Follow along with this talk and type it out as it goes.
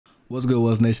What's good,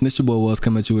 Wuz Nation? It's your boy Wuz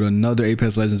coming at you with another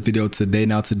Apex Legends video today.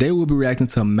 Now, today we'll be reacting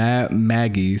to Mad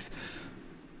Maggie's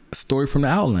story from the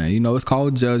Outlands. You know, it's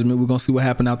called Judgment. We're gonna see what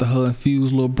happened after her and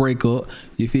Fuse little breakup.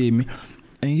 You feel me?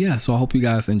 And yeah, so I hope you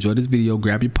guys enjoy this video.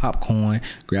 Grab your popcorn,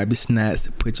 grab your snacks,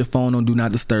 put your phone on Do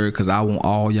Not Disturb, because I want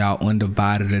all y'all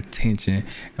undivided attention.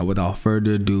 And without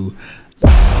further ado,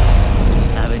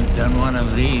 haven't done one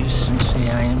of these since the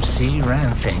IMC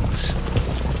ran things.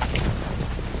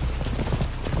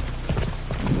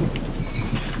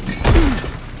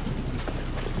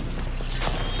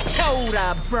 Hold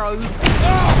up, bro.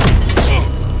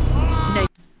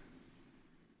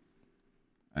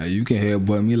 Hey, you can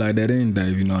headbutt me like that any day,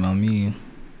 if you know what I mean.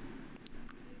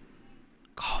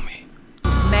 Call me.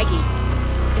 It's Maggie.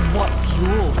 What's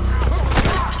yours?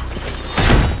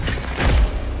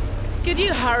 Could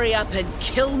you hurry up and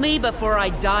kill me before I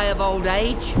die of old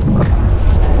age?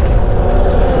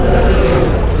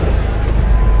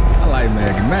 I like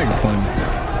Maggie. Maggie funny.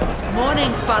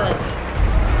 Morning, fellas.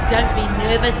 Don't be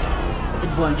nervous. It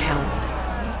won't help.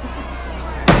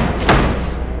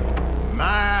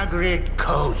 Margaret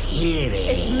Coherent.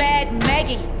 It's Mad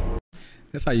Maggie.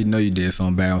 That's how you know you did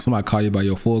something bad. When somebody call you by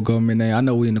your full government name. I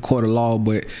know we in the court of law,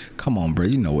 but come on, bro.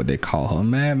 You know what they call her.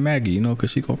 Mad Maggie, you know,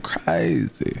 because she go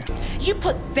crazy. You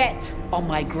put that on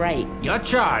my grave. You're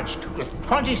charged with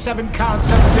 27 counts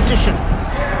of sedition,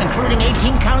 including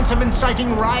 18 counts of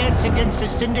inciting riots against the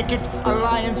Syndicate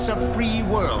Alliance of Free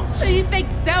Worlds. So you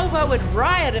think Salvo would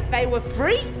riot if they were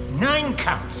free? 9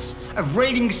 counts of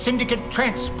raiding Syndicate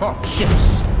transport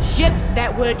ships. Ships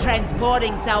that were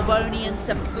transporting Salvonian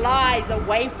supplies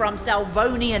away from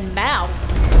Salvonian mouths.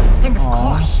 And of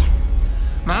course,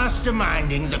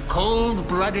 masterminding the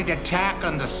cold-blooded attack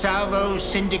on the Salvo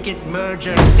Syndicate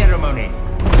merger ceremony.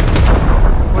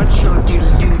 What's your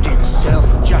deluded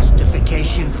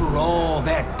self-justification for all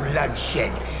that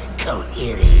bloodshed,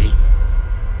 Coherent?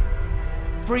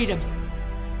 Freedom.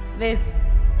 There's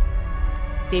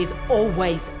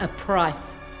always a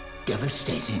price.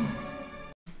 Devastating.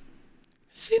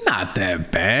 She not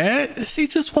that bad. She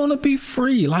just want to be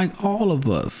free, like all of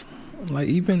us. Like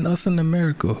even us in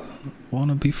America want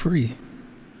to be free.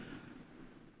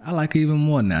 I like her even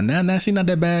more now. Now she not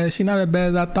that bad. She not that bad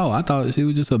as I thought. I thought she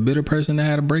was just a bitter person that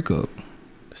had a breakup.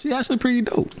 She actually pretty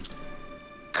dope.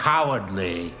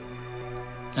 Cowardly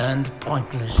and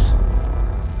pointless.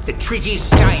 The treaty's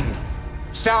signed.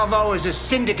 Salvo is a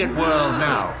Syndicate world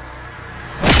now.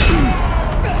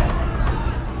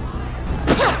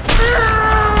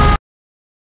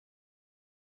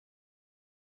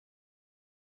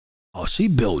 Oh, she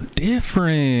built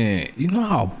different. You know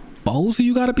how ballsy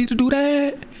you gotta be to do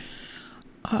that?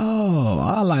 Oh,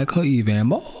 I like her even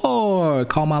more.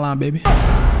 Call my line, baby.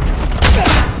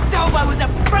 Salvo is a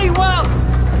free world!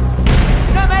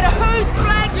 No matter whose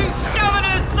flag you shove in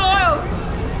her soil!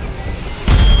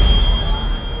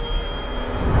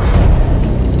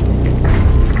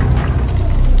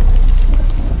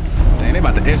 Dang, they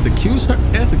about to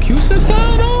execution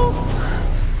style though?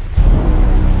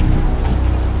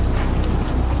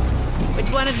 Which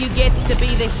one of you gets to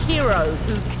be the hero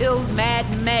who killed Mad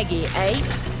Maggie, eh?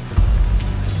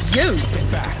 You!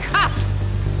 Get back. Ha!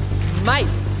 Mate,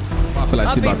 I feel like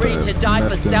I've she been about ready to die for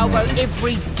mess them Salvo up.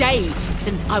 every day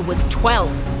since I was 12.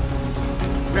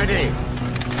 Ready.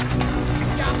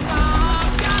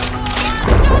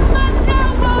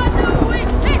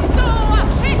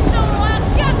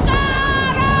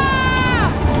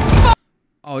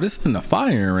 Oh, this is in the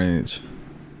firing range.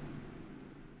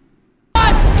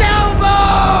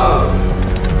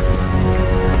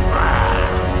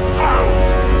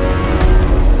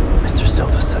 Mr.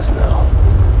 Silva says no.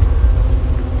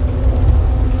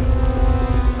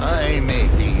 I may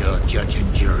be your judge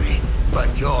and jury,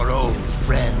 but your old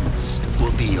friends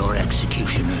will be your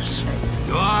executioners.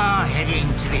 You're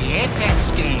heading to the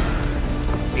Apex Games.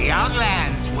 The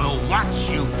Outlands will watch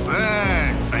you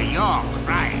burn for your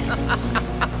crimes.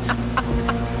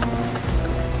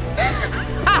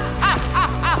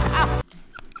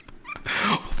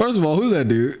 First of all, who's that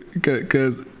dude?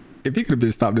 Because if he could have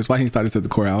been stopped, this why he started at the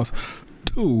courthouse.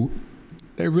 2,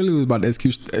 they really was about to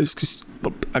execute.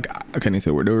 I can't even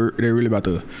say the word. They really about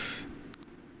to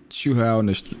shoot her out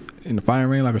in the firing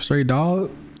range like a stray dog.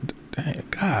 Dang,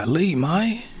 golly,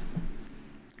 man.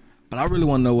 But I really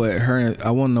want to know what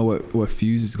I want to know what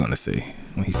Fuse is gonna say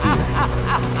when he sees her.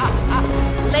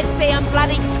 Let's see him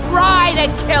bloody try to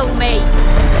kill me!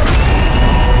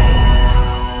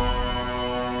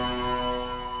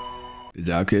 Did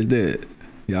y'all catch that?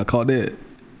 Y'all caught that?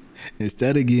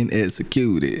 Instead of getting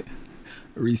executed,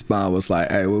 Respawn was like,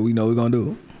 hey, what we know we're gonna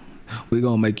do? We're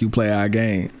gonna make you play our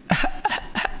game.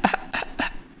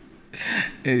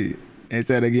 Hey,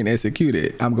 instead of getting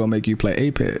executed, I'm gonna make you play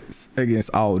Apex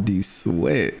against all these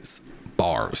sweats.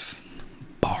 Bars.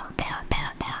 Bars.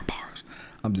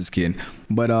 I'm just kidding.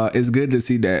 But it's good to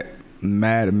see that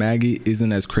Mad Maggie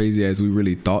isn't as crazy as we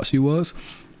really thought she was.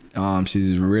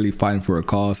 She's really fighting for a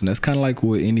cause, and that's kind of like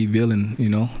with any villain, you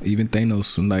know. Even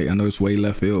Thanos, like, I know it's way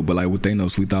left field, but like with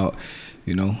Thanos, we thought,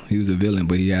 you know, he was a villain,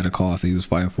 but he had a cause that he was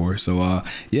fighting for. So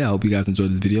yeah, I hope you guys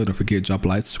enjoyed this video. Don't forget to drop a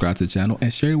like, subscribe to the channel,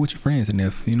 and share it with your friends. And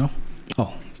if, you know,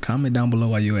 comment down below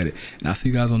while you're at it, and I'll see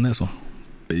you guys on this one.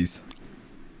 Peace.